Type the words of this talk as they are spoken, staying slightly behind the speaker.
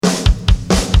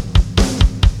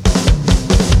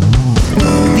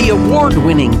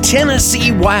award-winning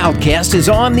Tennessee Wildcast is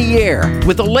on the air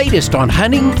with the latest on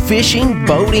hunting, fishing,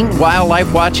 boating,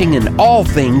 wildlife watching, and all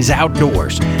things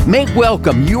outdoors. Make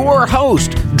welcome your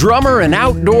host, drummer and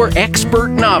outdoor expert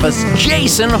novice,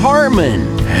 Jason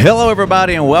Harmon. Hello,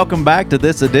 everybody, and welcome back to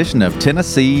this edition of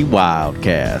Tennessee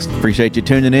Wildcast. Appreciate you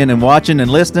tuning in and watching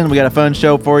and listening. We got a fun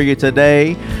show for you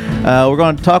today. We're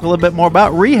going to talk a little bit more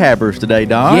about rehabbers today,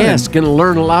 Don. Yes, going to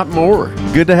learn a lot more.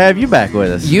 Good to have you back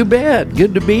with us. You bet.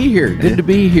 Good to be here. Good to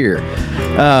be here.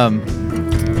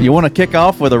 You want to kick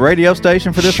off with a radio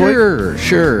station for this week?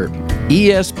 Sure.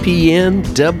 ESPN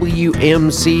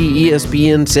WMC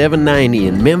ESPN 790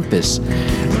 in Memphis.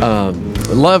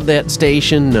 Love that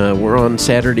station. We're on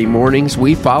Saturday mornings.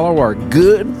 We follow our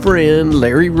good friend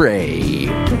Larry Ray.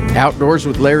 Outdoors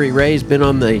with Larry Ray has been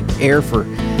on the air for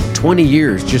 20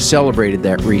 years. Just celebrated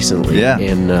that recently. Yeah.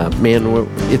 And man,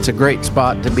 it's a great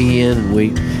spot to be in.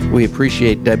 We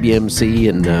appreciate WMC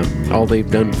and all they've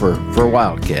done for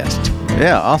Wildcast.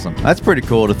 Yeah, awesome. That's pretty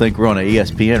cool to think we're on an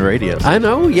ESPN radio. I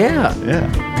know, yeah.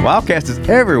 Wildcast is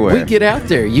everywhere. We get out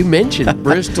there. You mentioned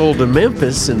Bristol to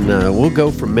Memphis, and we'll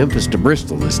go from Memphis to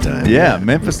Bristol this time. Yeah,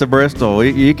 Memphis to Bristol.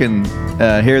 You can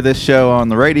hear this show on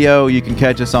the radio. You can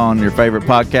catch us on your favorite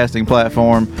podcasting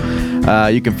platform.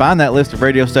 You can find that list of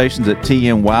radio stations at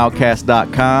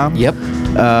tnwildcast.com. Yep.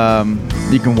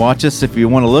 You can watch us if you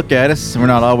want to look at us. We're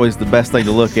not always the best thing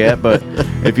to look at, but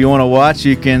if you want to watch,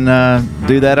 you can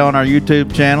do that on our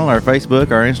YouTube channel, our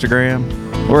Facebook, our Instagram.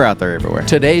 We're out there everywhere.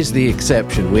 Today's the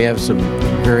exception. We have some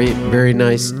very, very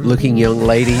nice looking young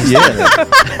ladies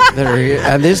that are here.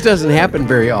 And this doesn't happen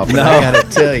very often, I got to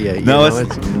tell you.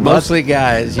 It's mostly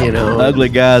guys, Ugly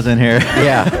guys in here.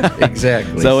 Yeah,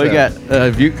 exactly. So we got,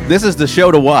 this is the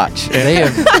show to watch. They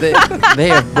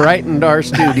have brightened our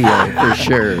studio for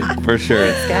sure. For sure.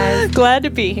 Thanks, guys. Glad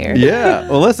to be here. Yeah.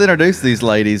 Well, let's introduce these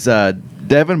ladies.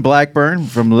 Devin Blackburn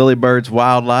from Lily Birds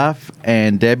Wildlife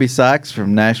and Debbie Sykes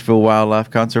from Nashville Wildlife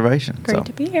Conservation. Great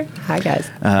to be here. Hi, guys.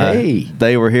 Hey.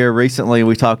 They were here recently.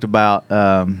 We talked about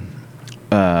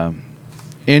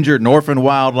injured and orphaned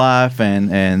wildlife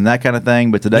and that kind of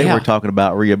thing. But today we're talking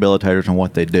about rehabilitators and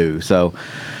what they do. So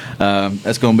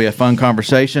that's going to be a fun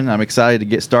conversation. I'm excited to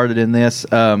get started in this.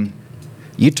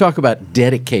 You talk about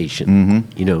dedication.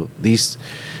 Mm-hmm.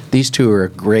 These two are a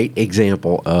great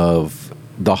example of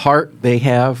the heart they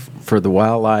have for the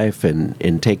wildlife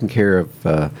and taking care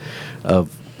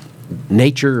of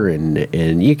nature,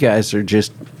 and you guys are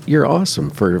you're awesome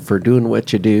for doing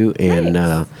what you do.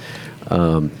 And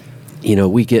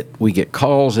we get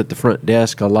calls at the front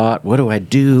desk a lot. What do I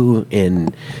do?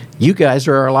 And you guys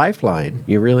are our lifeline.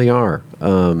 You really are.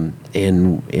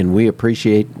 And we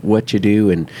appreciate what you do,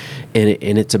 and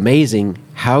it's amazing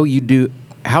how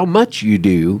much you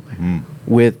do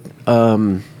with.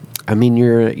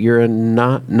 You're a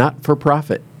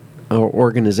not-for-profit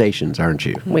organizations, aren't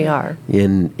you? We are.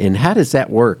 And how does that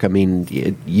work? I mean,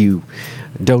 you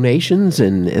donations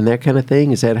and that kind of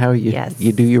thing? Is that how you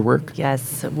do your work?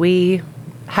 Yes. We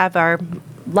have our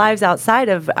lives outside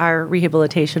of our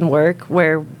rehabilitation work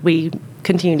where we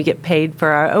continue to get paid for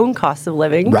our own costs of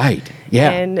living. Right.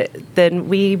 Yeah. And then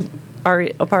we are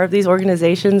a part of these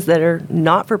organizations that are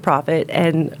not-for-profit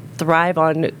and thrive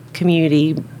on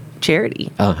community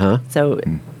charity. So,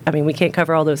 we can't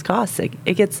cover all those costs.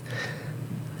 It gets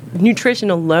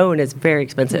nutrition alone is very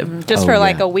expensive. Just for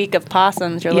like a week of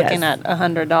possums, you're looking at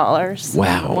 $100.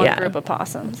 Wow. One group of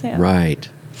possums. Yeah. Right.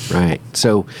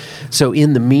 So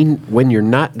in the when you're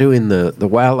not doing the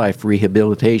wildlife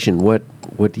rehabilitation, what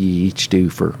do you each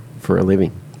do for a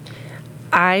living?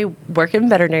 I work in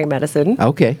veterinary medicine.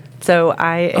 Okay. So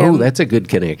I am, that's a good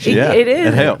connection. It is.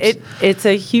 It helps. It's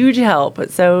a huge help.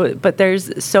 But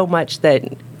there's so much that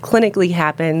clinically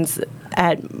happens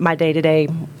at my day-to-day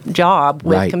job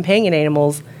with companion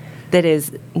animals that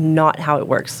is not how it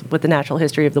works with the natural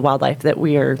history of the wildlife that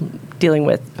we are dealing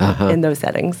with in those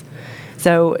settings.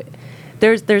 So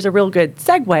there's a real good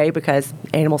segue because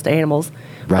animals to animals,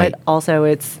 but also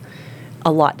it's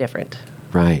a lot different.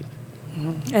 Right.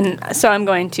 And so I'm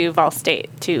going to Vol State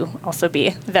to also be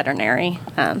a veterinary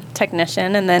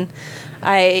technician. And then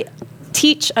I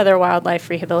teach other wildlife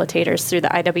rehabilitators through the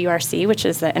IWRC, which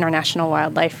is the International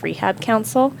Wildlife Rehab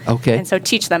Council. Okay. And so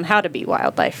teach them how to be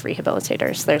wildlife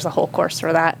rehabilitators. There's a whole course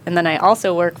for that. And then I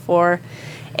also work for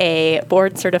a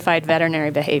board-certified veterinary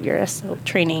behaviorist, so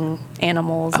training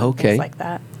animals and things like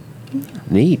that.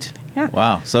 Neat. Yeah.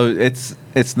 Wow. So it's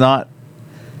not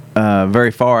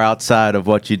very far outside of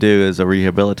what you do as a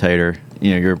rehabilitator.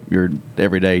 Your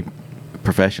everyday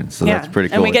profession. So that's pretty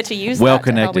cool. And we get to use well that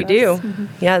to help connected. We do. us.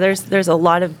 Yeah, there's a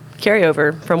lot of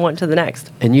carryover from one to the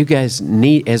next. And you guys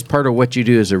need, as part of what you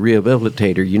do as a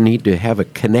rehabilitator, you need to have a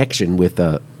connection with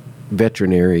a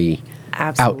veterinary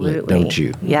Absolutely. outlet, don't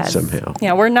you? Yes. Somehow.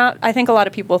 Yeah, we're not. I think a lot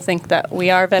of people think that we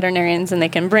are veterinarians and they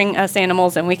can bring us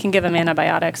animals and we can give them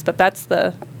antibiotics, but that's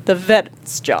the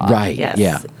vet's job. Right. Yes.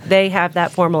 Yeah. They have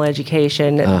that formal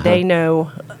education. They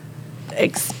know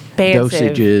expansive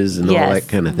Dosages and all yes,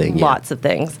 that kind of thing. Yeah. Lots of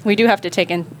things. We do have to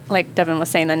take in, like Devin was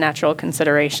saying, the natural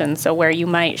consideration. So where you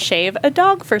might shave a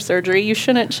dog for surgery, you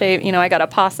shouldn't shave. I got a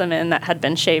possum in that had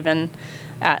been shaven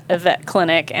at a vet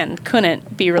clinic and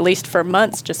couldn't be released for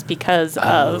months just because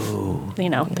of,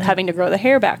 having to grow the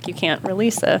hair back. You can't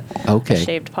release a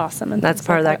shaved possum. And That's things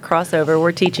part of like that crossover.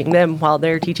 We're teaching them while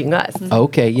they're teaching us.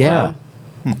 Okay. Yeah.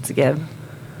 It's a give.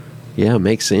 Yeah.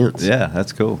 Makes sense. Yeah,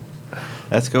 that's cool.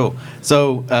 That's cool.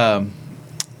 So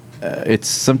it's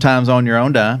sometimes on your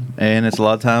own dime, and it's a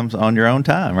lot of times on your own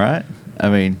time, right? I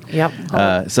mean,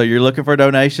 Yep. So you're looking for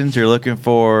donations. Do you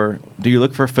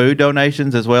look for food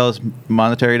donations as well as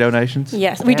monetary donations?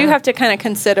 Yes, we do Yeah. have to kind of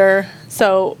consider.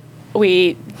 So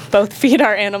we both feed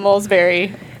our animals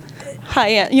very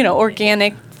high-end,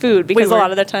 organic food because a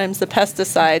lot of the times the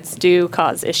pesticides do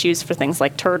cause issues for things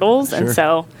like turtles, and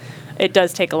so it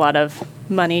does take a lot of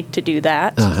money to do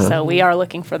that. So we are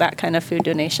looking for that kind of food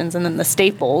donations, and then the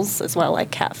staples as well, like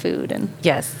cat food and.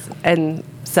 Yes, and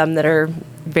some that are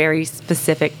very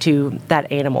specific to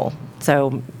that animal.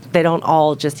 So they don't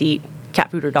all just eat cat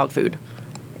food or dog food.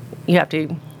 You have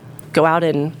to go out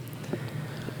and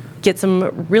get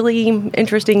some really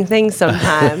interesting things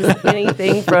sometimes.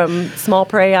 Anything from small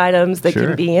prey items that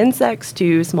can be insects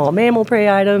to small mammal prey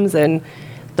items, and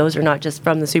those are not just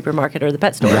from the supermarket or the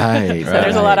pet store. Right. So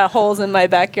there's a lot of holes in my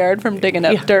backyard from digging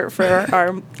up dirt for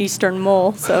our eastern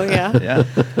mole. So yeah. Yeah.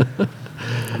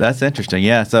 That's interesting.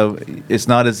 Yeah. So it's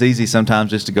not as easy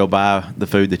sometimes just to go buy the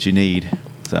food that you need.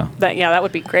 So That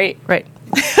would be great. Right.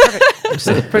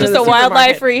 Perfect. Just a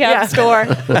wildlife rehab store.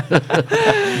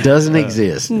 Doesn't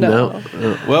exist. No.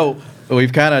 well,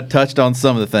 we've kind of touched on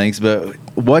some of the things, but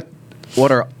what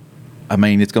are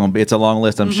it's a long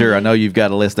list, I'm sure. I know you've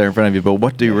got a list there in front of you, but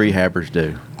what do rehabbers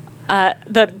do?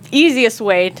 The easiest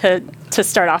way to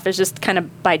start off is just kind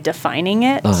of by defining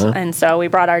it. And so we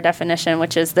brought our definition,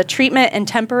 which is the treatment and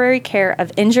temporary care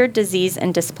of injured, diseased,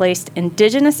 and displaced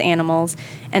indigenous animals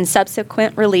and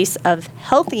subsequent release of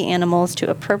healthy animals to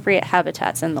appropriate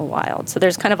habitats in the wild. So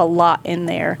there's kind of a lot in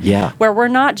there where we're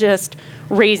not just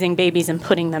raising babies and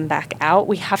putting them back out.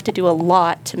 We have to do a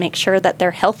lot to make sure that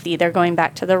they're healthy, they're going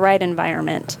back to the right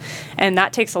environment. And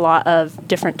that takes a lot of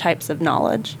different types of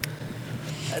knowledge.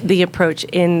 The approach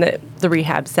in the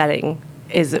rehab setting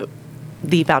is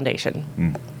the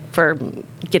foundation for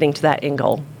getting to that end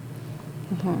goal.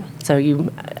 So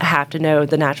you have to know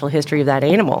the natural history of that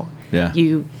animal. Yeah.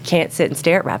 You can't sit and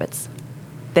stare at rabbits.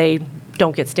 They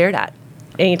don't get stared at.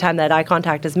 Anytime that eye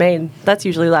contact is made, that's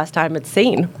usually the last time it's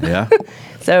seen. Yeah.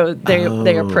 So they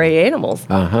are prey animals.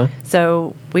 Uh-huh.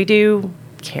 So we do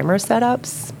camera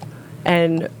setups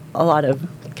and a lot of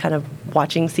kind of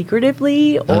watching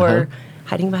secretively or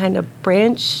hiding behind a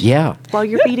branch while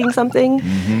you're feeding something.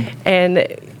 And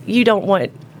you don't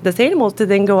want this animal to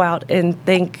then go out and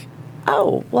think,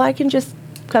 oh, well, I can just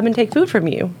come and take food from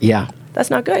you. Yeah. That's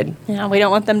not good. Yeah, we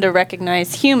don't want them to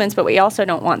recognize humans, but we also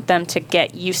don't want them to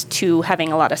get used to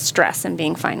having a lot of stress and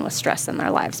being fine with stress in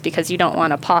their lives, because you don't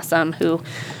want a possum who,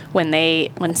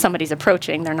 when somebody's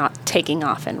approaching, they're not taking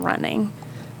off and running.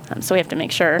 So we have to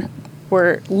make sure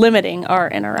we're limiting our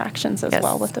interactions as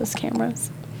well with those cameras.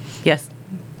 Yes.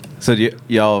 So do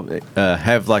y'all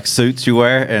have like suits you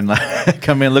wear and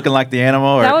come in looking like the animal?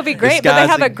 Or that would be great, but they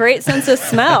have a great sense of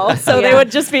smell, so they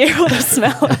would just be able to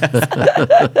smell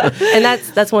it. And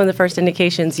that's one of the first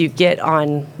indications you get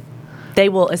on. They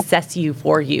will assess you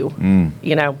for you.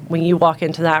 You know, when you walk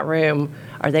into that room,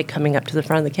 are they coming up to the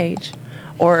front of the cage,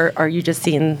 or are you just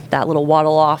seeing that little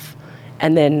waddle off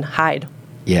and then hide?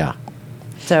 Yeah.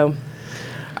 So.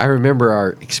 I remember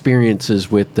our experiences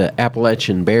with the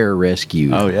Appalachian Bear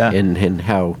Rescue. Oh, yeah. And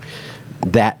how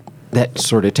that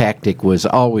sort of tactic was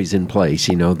always in place.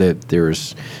 You know, that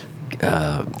there's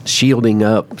shielding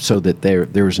up so that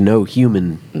there was no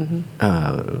human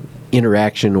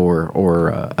interaction or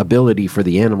ability for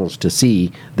the animals to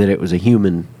see that it was a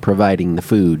human providing the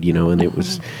food. You know, and it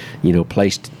was,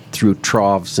 placed through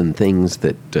troughs and things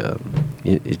that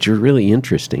it's really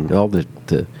interesting. All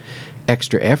the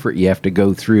extra effort you have to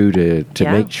go through to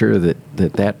make sure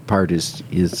that part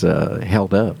is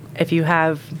held up. If you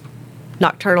have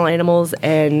nocturnal animals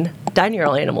and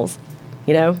diurnal animals,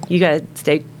 you got to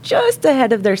stay just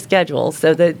ahead of their schedule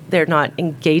so that they're not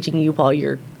engaging you while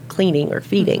you're cleaning or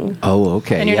feeding. Oh,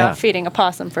 okay. And you're yeah. not feeding a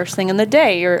possum first thing in the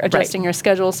day. You're adjusting your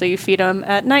schedule so you feed them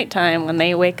at nighttime when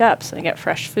they wake up, so they get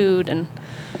fresh food. And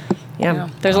Yeah.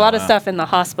 there's a lot of stuff in the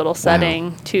hospital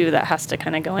setting too that has to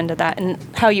kind of go into that. And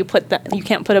how you put that, you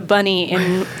can't put a bunny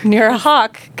in near a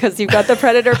hawk because you've got the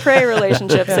predator-prey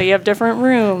relationship. So you have different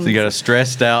rooms. So you got to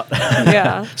stress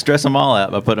them all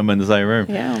out by putting them in the same room.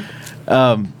 Yeah.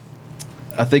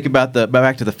 I think about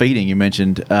back to the feeding you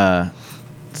mentioned.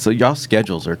 So y'all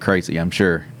schedules are crazy, I'm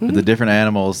sure. With the different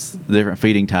animals, the different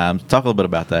feeding times. Talk a little bit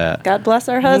about that. God bless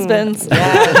our husbands.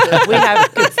 Yeah, we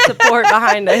have good support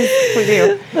behind us. We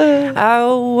do.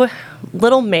 Oh,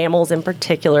 little mammals in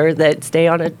particular that stay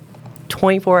on a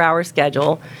 24-hour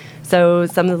schedule. So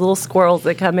some of the little squirrels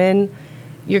that come in,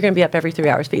 you're going to be up every 3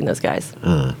 hours feeding those guys.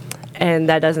 And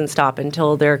that doesn't stop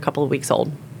until they're a couple of weeks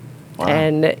old. Wow.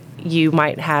 And you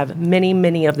might have many,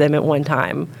 many of them at one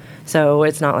time. So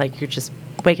it's not like you're just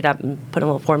waking up and putting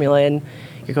a little formula in.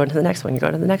 You're going to the next one. You're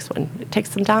going to the next one. It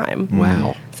takes some time.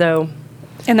 Wow. So,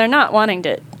 and they're not wanting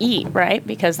to eat, right?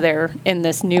 Because they're in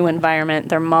this new environment.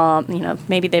 Their mom,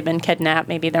 maybe they've been kidnapped.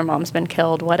 Maybe their mom's been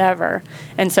killed, whatever.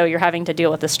 And so you're having to deal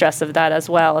with the stress of that as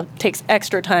well. It takes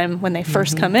extra time when they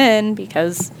first come in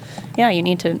because, you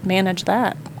need to manage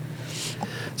that.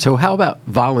 So how about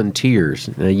volunteers?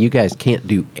 Now, you guys can't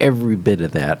do every bit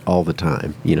of that all the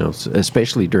time,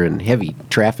 especially during heavy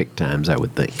traffic times, I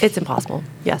would think. it's impossible.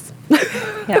 Yes.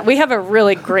 Yeah, we have a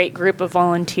really great group of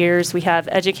volunteers. We have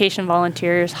education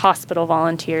volunteers, hospital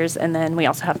volunteers, and then we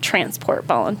also have transport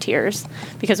volunteers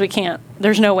because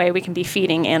there's no way we can be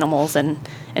feeding animals and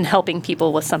helping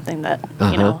people with something that,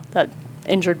 that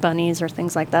injured bunnies or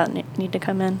things like that need to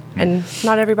come in. And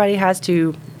not everybody has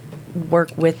to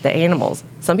work with the animals.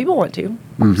 Some people want to.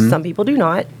 Some people do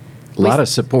not. A lot of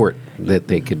support that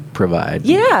they could provide.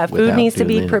 Yeah, food without needs to doing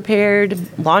be that.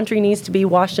 prepared. Laundry needs to be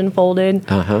washed and folded.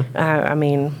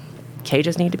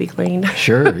 Cages need to be cleaned.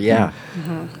 Sure, yeah.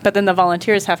 But then the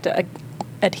volunteers have to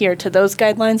adhere to those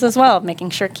guidelines as well, making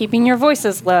sure keeping your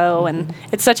voices low. And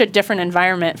it's such a different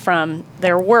environment from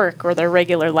their work or their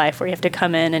regular life where you have to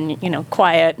come in and,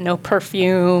 quiet, no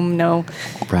perfume, no...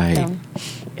 Right.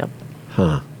 Yep.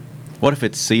 Huh. What if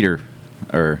it's cedar?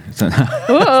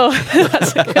 Whoa,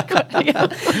 that's a good question. Yeah.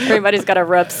 Everybody's got to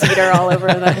rub cedar all over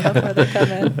them before they come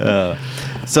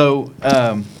in. So,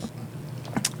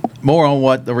 more on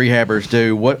what the rehabbers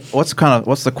do. What's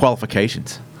the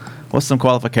qualifications? What's some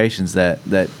qualifications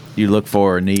that you look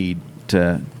for or need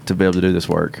to be able to do this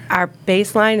work? Our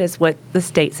baseline is what the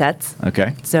state sets.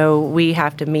 Okay. So we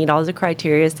have to meet all the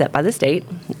criteria set by the state,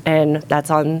 and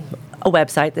that's on a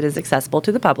website that is accessible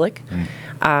to the public.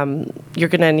 You're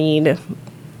going to need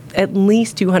at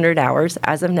least 200 hours.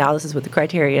 As of now, this is what the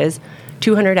criteria is.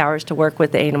 200 hours to work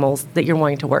with the animals that you're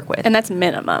wanting to work with. And that's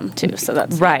minimum, too, so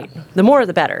that's... Right. The more,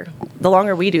 the better. The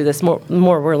longer we do this, the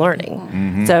more we're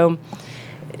learning. So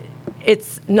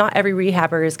it's not every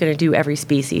rehabber is going to do every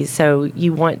species. So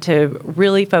you want to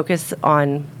really focus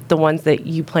on the ones that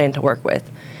you plan to work with.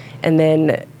 And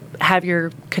then have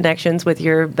your connections with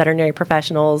your veterinary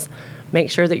professionals,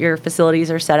 make sure that your facilities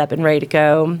are set up and ready to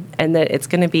go, and that it's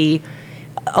going to be,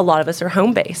 a lot of us are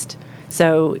home-based.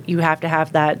 So you have to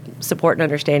have that support and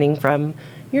understanding from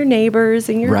your neighbors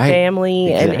and your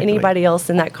family and anybody else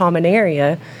in that common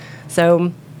area.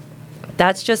 So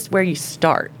that's just where you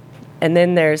start. And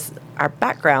then there's our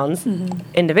backgrounds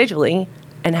individually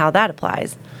and how that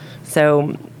applies.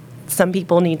 So some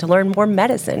people need to learn more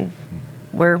medicine.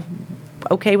 We're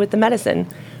okay with the medicine,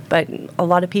 but a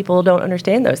lot of people don't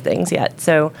understand those things yet.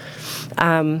 So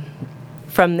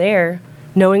from there,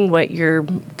 knowing what your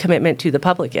commitment to the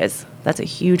public is, that's a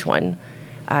huge one.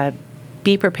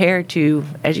 Be prepared to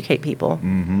educate people.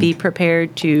 Be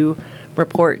prepared to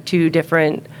report to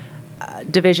different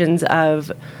divisions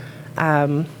of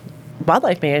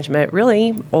wildlife management,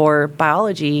 really, or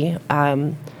biology.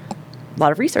 A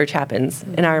lot of research happens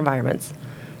in our environments.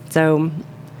 So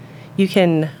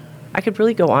I could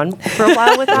really go on for a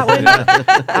while with that one.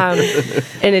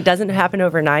 And it doesn't happen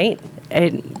overnight.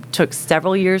 It took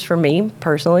several years for me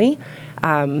personally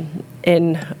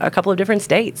in a couple of different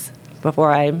states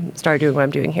before I started doing what I'm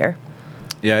doing here.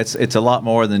 Yeah, it's a lot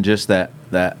more than just that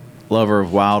lover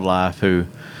of wildlife who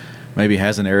maybe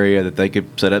has an area that they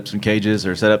could set up some cages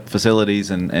or set up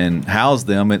facilities and house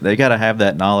them. They got to have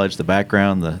that knowledge, the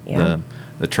background,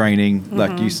 the training,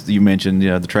 like you mentioned,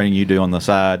 the training you do on the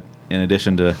side in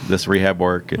addition to this rehab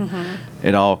work.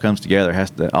 It all comes together. It has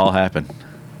to all happen.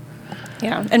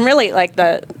 Yeah, and really,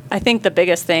 I think the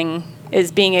biggest thing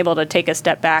is being able to take a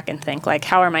step back and think, like,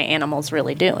 how are my animals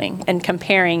really doing? And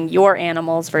comparing your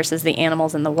animals versus the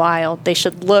animals in the wild, they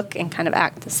should look and kind of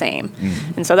act the same.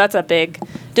 And so that's a big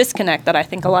disconnect that I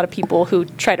think a lot of people who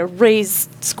try to raise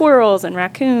squirrels and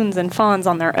raccoons and fawns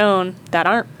on their own that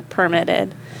aren't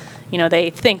permitted, you know, they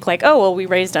think like, oh, well, we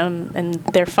raised them and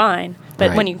they're fine. But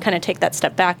Right. when you kind of take that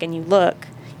step back and you look,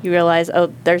 you realize,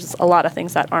 oh, there's a lot of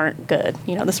things that aren't good.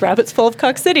 You know, this rabbit's full of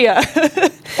coccidia.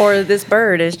 Or this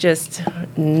bird is just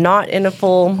not in a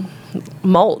full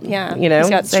molt. Yeah, You know, he's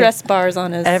got stress bars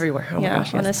on his everywhere. Oh my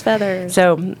gosh, on yes. his feathers.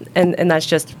 So, and that's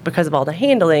just because of all the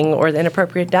handling or the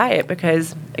inappropriate diet.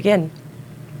 Because again,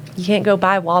 you can't go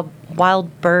buy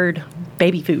wild bird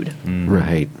baby food.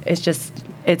 Right.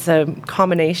 It's a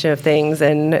combination of things,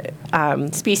 and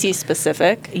Species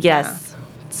specific. yes,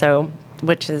 so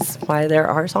which is why there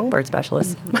are songbird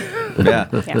specialists. Yeah,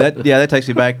 that takes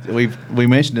me back. We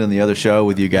mentioned it in the other show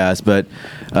with you guys, but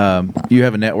you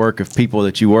have a network of people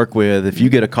that you work with. If you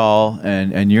get a call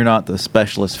and you're not the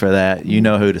specialist for that, you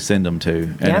know who to send them to.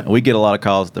 And Yeah. we get a lot of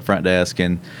calls at the front desk,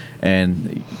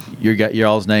 and your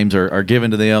all's names are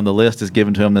given to them. The list is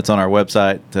given to them that's on our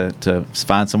website to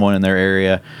find someone in their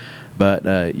area.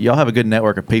 But y'all have a good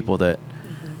network of people that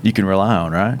you can rely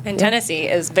on, right? And Tennessee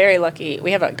is very lucky.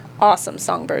 We have an awesome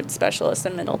songbird specialist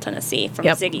in Middle Tennessee from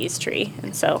Yep. Ziggy's Tree.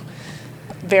 And so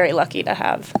very lucky to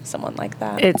have someone like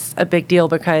that. It's a big deal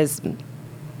because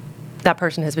that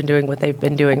person has been doing what they've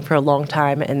been doing for a long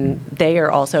time, and they are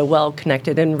also well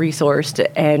connected and resourced.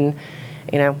 And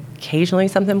you know, occasionally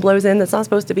something blows in that's not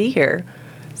supposed to be here.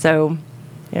 So,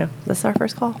 yeah, this is our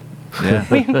first call. Yeah.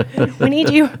 We need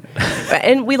you,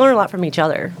 and we learn a lot from each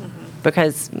other.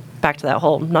 Because back to that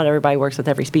whole not everybody works with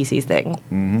every species thing.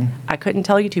 Mm-hmm. I couldn't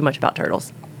tell you too much about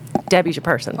turtles. Debbie's your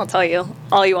person. I'll tell you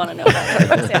all you want to know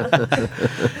about turtles.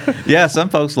 Yeah. Yeah, some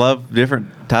folks love different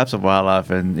types of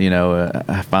wildlife, and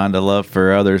I find a love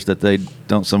for others that they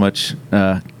don't so much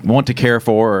want to care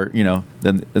for, or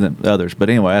than others. But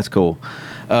anyway, that's cool.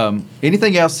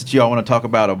 Anything else that y'all want to talk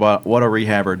about what a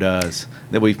rehabber does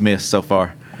that we've missed so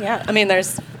far? Yeah, I mean,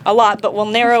 there's a lot, but we'll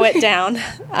narrow it down.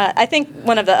 I think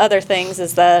one of the other things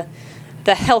is the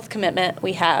health commitment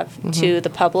we have to the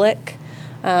public.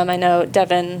 I know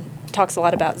Devin talks a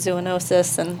lot about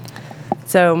zoonosis, and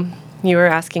So you were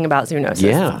asking about zoonosis.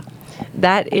 Yeah.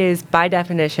 That is, by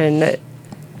definition,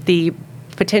 the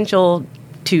potential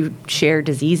to share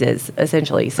diseases,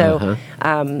 essentially. So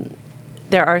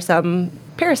there are some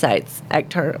parasites,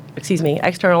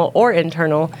 external or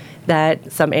internal,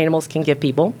 that some animals can give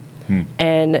people.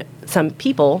 And some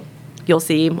people, you'll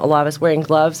see a lot of us wearing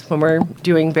gloves when we're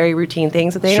doing very routine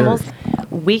things with Sure. animals.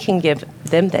 We can give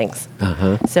them things.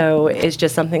 So it's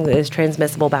just something that is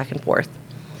transmissible back and forth.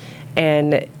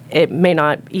 And it may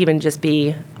not even just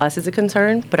be us as a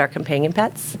concern, but our companion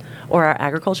pets or our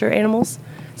agriculture animals.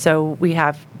 So we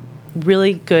have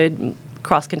really good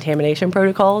cross-contamination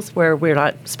protocols where we're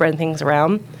not spreading things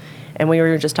around. And we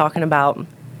were just talking about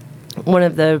one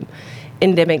of the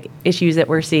endemic issues that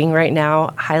we're seeing right now,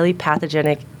 highly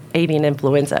pathogenic avian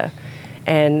influenza.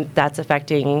 And that's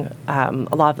affecting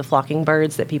a lot of the flocking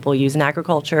birds that people use in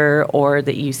agriculture or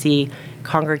that you see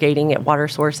congregating at water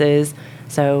sources.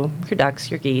 So your ducks,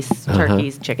 your geese,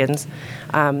 turkeys, chickens.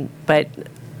 But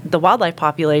the wildlife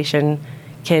population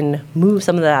can move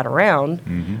some of that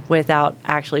around without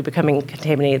actually becoming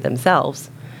contaminated themselves.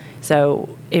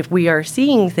 So if we are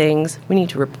seeing things, we need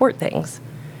to report things.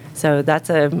 So that's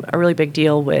a really big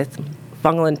deal with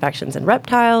fungal infections in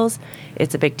reptiles.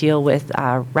 It's a big deal with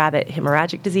rabbit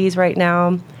hemorrhagic disease right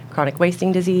now, chronic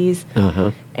wasting disease.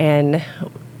 And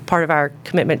part of our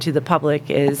commitment to the public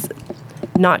is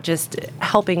not just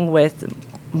helping with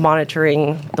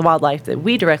monitoring the wildlife that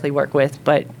we directly work with,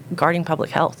 but guarding public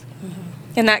health.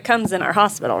 And that comes in our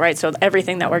hospital, right? So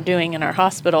everything that we're doing in our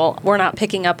hospital, we're not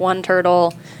picking up one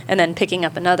turtle and then picking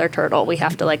up another turtle. We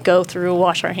have to go through,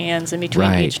 wash our hands in between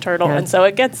Right. each turtle. Yeah. And so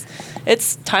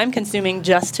it's time consuming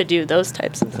just to do those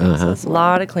types of things. as A well.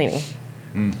 lot of cleaning.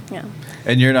 Yeah.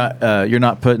 And you're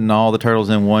not putting all the turtles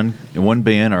in one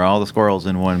bin or all the squirrels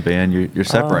in one bin. You're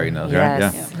separating those, right?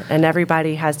 Yes. And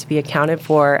everybody has to be accounted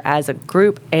for as a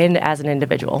group and as an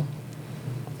individual.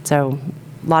 So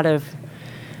a lot of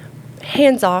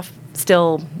hands off,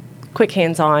 still quick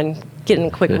hands on, getting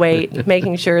a quick weight,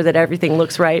 making sure that everything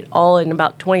looks right, all in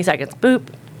about 20 seconds. Boop,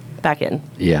 back in.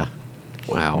 Yeah.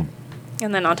 Wow.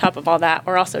 And then on top of all that,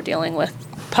 we're also dealing with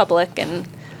public, and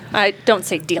I don't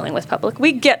say dealing with public.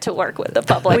 We get to work with the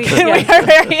public. We are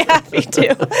very happy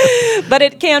to. But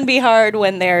it can be hard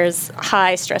when there's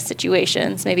high stress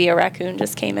situations. Maybe a raccoon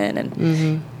just came in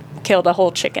and killed a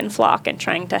whole chicken flock and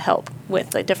trying to help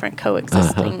with the different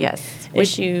coexisting Yes.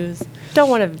 issues. Don't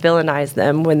want to villainize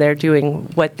them when they're doing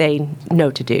what they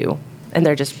know to do, and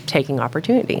they're just taking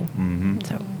opportunity.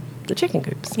 So the chicken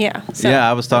coops. Yeah. So Yeah,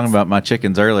 I was talking about my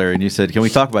chickens earlier, and you said, "Can we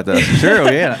talk about that?" I said,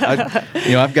 sure,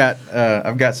 yeah.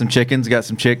 I've got some chickens, got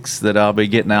some chicks that I'll be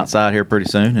getting outside here pretty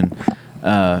soon.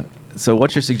 And so,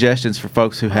 what's your suggestions for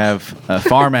folks who have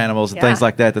farm animals and Yeah. things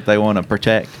like that they want to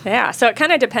protect? Yeah, so it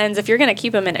kind of depends. If you're going to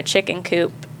keep them in a chicken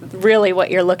coop, really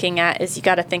what you're looking at is you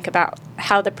got to think about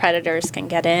how the predators can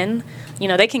get in. You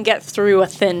know, they can get through a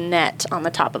thin net on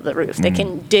the top of the roof. They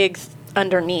can dig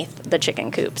underneath the chicken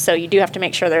coop. So you do have to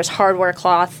make sure there's hardware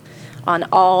cloth on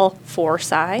all 4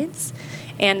 sides,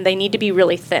 and they need to be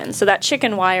really thin. So that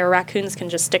chicken wire, raccoons can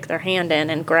just stick their hand in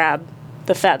and grab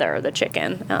the feather of the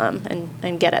chicken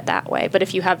and get it that way. But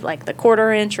if you have like the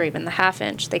 1/4 inch or even the 1/2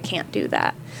 inch, they can't do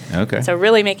that. Okay. So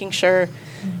really making sure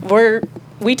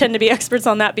we tend to be experts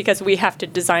on that because we have to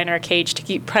design our cage to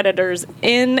keep predators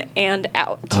in and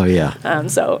out. Oh, yeah.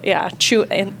 So yeah,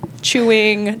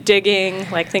 chewing, digging,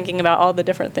 like thinking about all the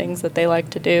different things that they like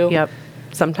to do. Yep.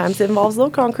 Sometimes it involves a little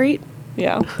concrete,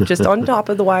 Yeah. just on top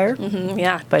of the wire.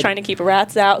 Yeah. But- Trying to keep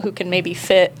rats out who can maybe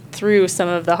fit through some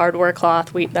of the hardware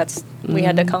cloth. We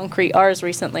had to concrete ours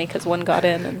recently because one got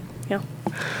in, and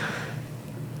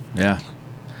Yeah.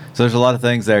 So there's a lot of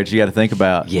things there that you got to think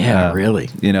about. Yeah, really.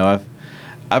 You know,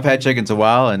 I've had chickens a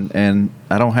while, and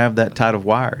I don't have that tight of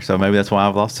wire, so maybe that's why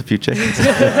I've lost a few chickens.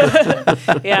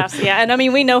 yeah. And I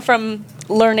mean, we know from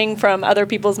learning from other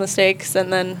people's mistakes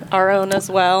and then our own as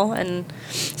well. And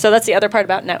so that's the other part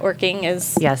about networking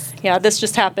is, Yes. yeah, this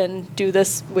just happened. Do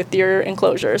this with your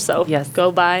enclosure. So Yes.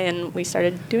 go by, and we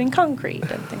started doing concrete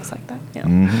and things like that.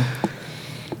 Yeah.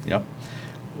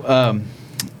 Yep.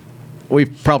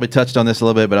 We've probably touched on this a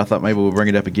little bit, but I thought maybe we'll bring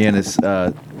it up again. Is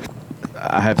I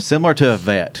have similar to a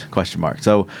vet ?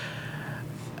 So,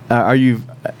 are you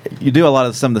do a lot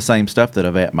of some of the same stuff that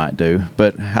a vet might do,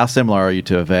 but how similar are you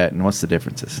to a vet, and what's the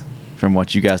differences from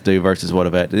what you guys do versus what a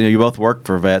vet? You both work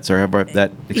for vets or have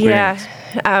that experience.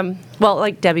 Yeah. Well,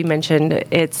 like Debbie mentioned,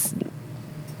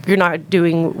 you're not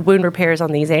doing wound repairs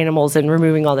on these animals and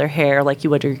removing all their hair like you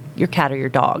would your cat or your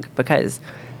dog, because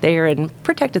they are in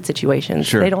protected situations.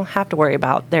 Sure. They don't have to worry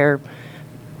about their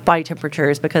body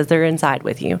temperatures because they're inside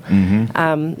with you.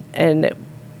 And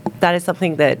that is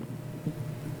something that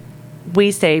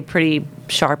we stay pretty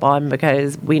sharp on,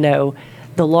 because we know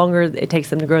the longer it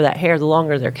takes them to grow that hair, the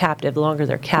longer they're captive. The longer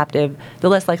they're captive, the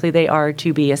less likely they are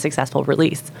to be a successful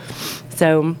release.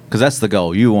 So Because that's the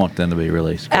goal. You want them to be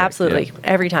released. correct? absolutely, Yeah.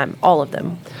 every time, all of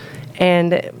them.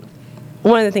 And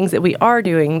one of the things that we are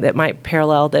doing that might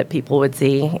parallel that people would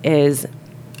see is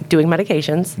doing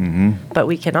medications, but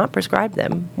we cannot prescribe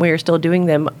them. We are still doing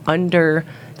them under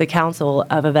the counsel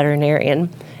of a veterinarian.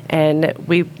 And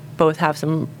we both have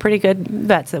some pretty good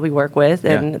vets that we work with,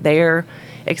 and Yeah. they are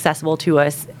accessible to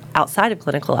us outside of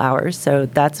clinical hours, so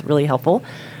that's really helpful.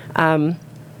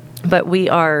 But we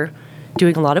are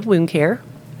doing a lot of wound care.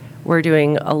 We're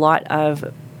doing a lot of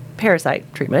parasite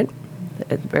treatment.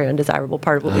 A very undesirable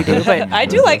part of what we do, but I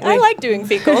like doing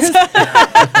fecals.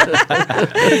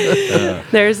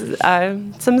 there's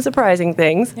some surprising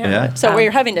things. Yeah. So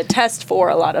we're having to test for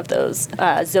a lot of those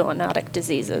zoonotic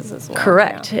diseases as well.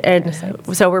 Correct. Yeah.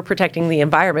 And so we're protecting the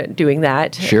environment doing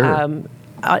that. Sure.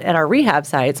 At our rehab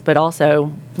sites, but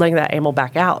also letting that animal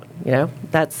back out. You know,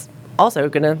 that's also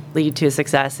going to lead to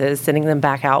success, is sending them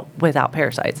back out without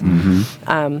parasites.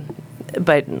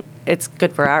 But it's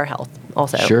good for our health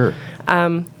also. Sure.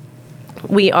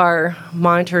 We are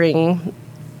monitoring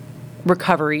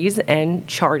recoveries and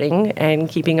charting and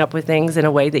keeping up with things in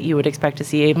a way that you would expect to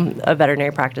see a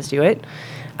veterinary practice do it.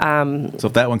 So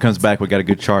if that one comes back, we got a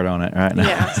good chart on it right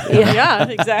now. Yeah,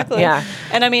 exactly. Yeah.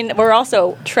 And I mean, we're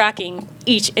also tracking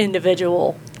each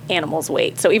individual animal's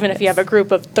weight. So even if you have a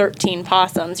group of 13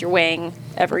 possums, you're weighing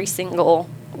every single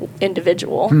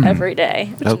individual every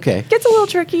day. Okay. Gets a little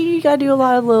tricky. You got to do a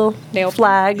lot of little Nail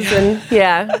flags and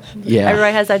yeah.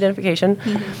 Everybody has identification.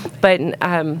 But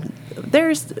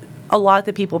there's a lot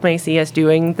that people may see us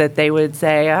doing that they would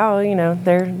say, oh, you know,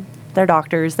 they're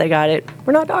doctors. They got it.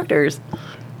 We're not doctors.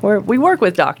 We work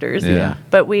with doctors. Yeah.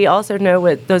 But we also know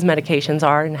what those medications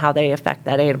are and how they affect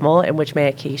that animal and which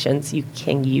medications you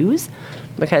can use,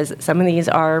 because some of these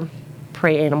are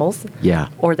prey animals. Yeah.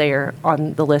 Or they are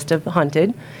on the list of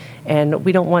hunted. And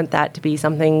we don't want that to be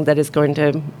something that is going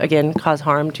to, again, cause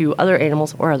harm to other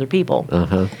animals or other people.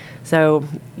 So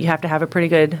you have to have a pretty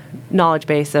good knowledge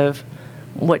base of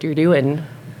what you're doing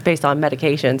based on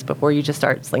medications before you just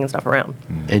start slinging stuff around.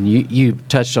 And you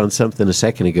touched on something a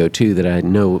second ago, too, that I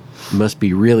know must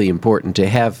be really important, to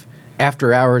have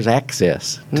after-hours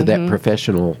access to that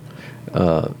professional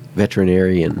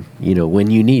veterinarian, when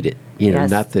you need it. Yes.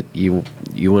 Not that you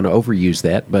want to overuse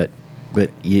that, but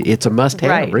it's a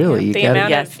must-have, Right. really. You The gotta- amount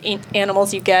Yes. of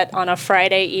animals you get on a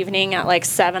Friday evening at like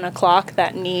 7 o'clock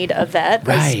that need a vet. is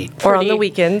Right. Or on pretty- the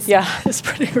weekends. Yeah, it's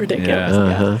pretty ridiculous. Yeah.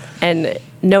 Uh-huh. And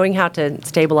knowing how to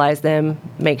stabilize them,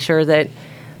 make sure that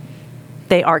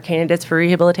they are candidates for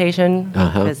rehabilitation,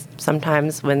 because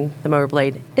sometimes when the mower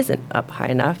blade isn't up high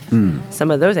enough,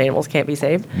 some of those animals can't be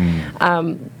saved.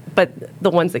 But the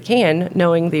ones that can,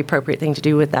 knowing the appropriate thing to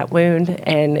do with that wound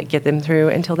and get them through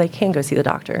until they can go see the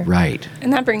doctor. Right.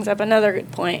 And that brings up another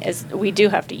good point: is we do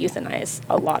have to euthanize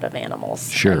a lot of animals.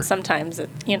 Sure. And sometimes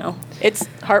it's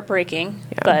heartbreaking,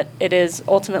 Yeah. but it is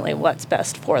ultimately what's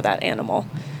best for that animal.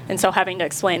 And so having to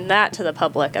explain that to the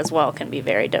public as well can be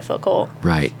very difficult.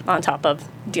 Right. On top of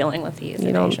dealing with the euthanasia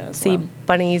You don't as see well.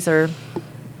 bunnies or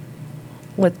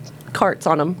with carts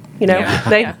on them. Yeah.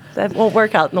 Yeah. That won't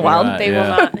work out in the wild. Right. They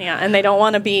Yeah. will not, and they don't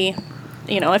want to be,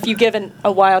 if you give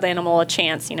a wild animal a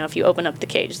chance, if you open up the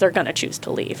cage, they're going to choose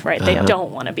to leave, right? They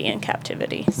don't want to be in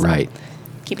captivity. So Right.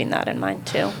 keeping that in mind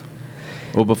too.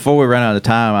 Well, before we run out of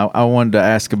time, I wanted to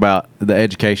ask about the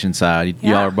education side.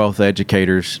 Y'all Yeah. are both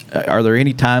educators. Are there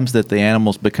any times that the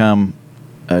animals become,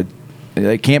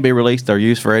 they can't be released or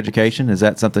used for education? Is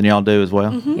that something y'all do as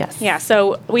well? Yes. Yeah,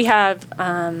 so we have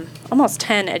almost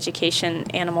 10 education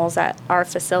animals at our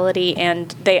facility,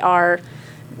 and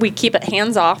we keep it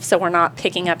hands off, so we're not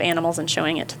picking up animals and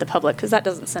showing it to the public, because that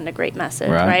doesn't send a great message,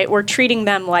 Right. right? We're treating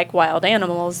them like wild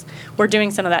animals. We're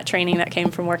doing some of that training that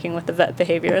came from working with the vet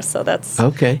behaviorist, so that's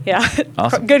Okay. yeah,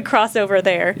 Awesome. good crossover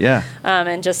there. Yeah.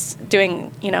 And just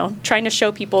doing, trying to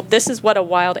show people this is what a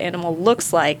wild animal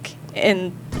looks like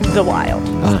in the wild.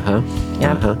 Uh-huh.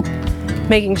 Yeah. Uh-huh.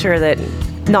 Making sure that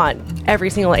not every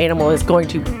single animal is going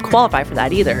to qualify for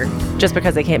that either, just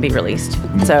because they can't be released.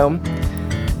 So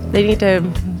they need to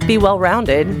be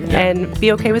well-rounded and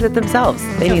be okay with it themselves.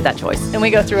 They need that choice. And we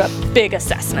go through a big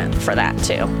assessment for that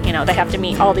too. They have to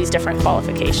meet all these different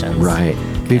qualifications. Right.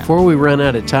 Before we run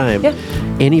out of time, Yeah.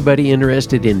 anybody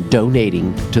interested in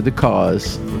donating to the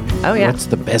cause, Oh, yeah. what's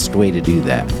the best way to do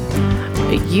that?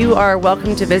 You are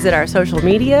welcome to visit our social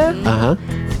media, Uh-huh.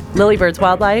 Lilybirds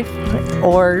Wildlife,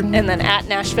 or And then at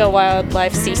Nashville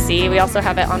Wildlife CC, we also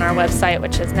have it on our website,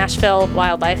 which is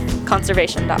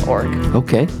nashvillewildlifeconservation.org.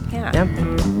 Okay. Yeah.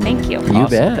 Thank you. You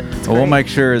bet. Well, we'll make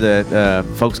sure that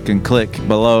folks can click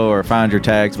below or find your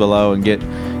tags below and get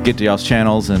to y'all's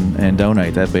channels and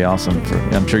donate. That'd be awesome.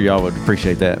 I'm sure y'all would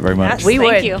appreciate that very much. Yes, We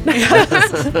thank would. you.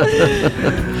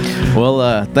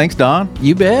 Well, thanks, Don.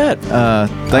 You bet. I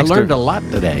Thanks to- learned a lot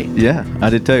today. Yeah, I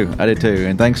did too.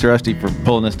 And thanks to Rusty for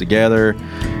pulling this together.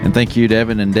 And thank you,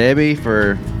 Devin and Debbie,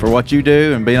 for what you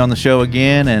do and being on the show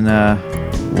again. And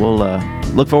we'll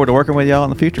look forward to working with y'all in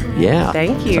the future. Yeah.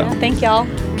 thank you. Yeah, thank y'all.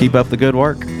 Keep up the good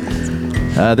work.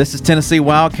 This is Tennessee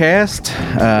Wildcast.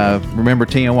 Remember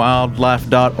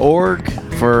tnwildlife.org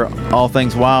for all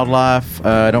things wildlife.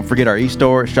 Don't forget our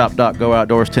e-store at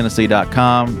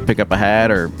shop.gooutdoorstennessee.com. Pick up a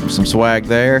hat or some swag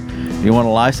there. If you want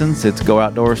a license, it's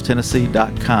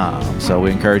gooutdoorstennessee.com. So we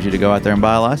encourage you to go out there and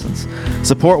buy a license.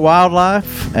 Support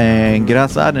wildlife and get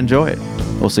outside and enjoy it.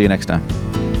 We'll see you next time.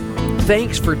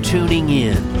 Thanks for tuning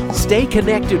in. Stay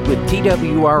connected with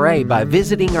TWRA by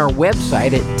visiting our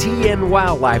website at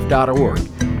tnwildlife.org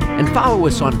and follow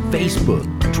us on Facebook,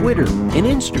 Twitter, and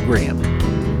Instagram.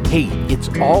 Hey, it's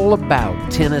all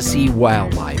about Tennessee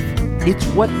wildlife. It's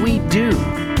what we do.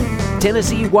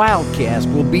 Tennessee Wildcast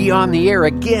will be on the air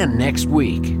again next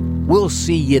week. We'll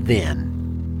see you then.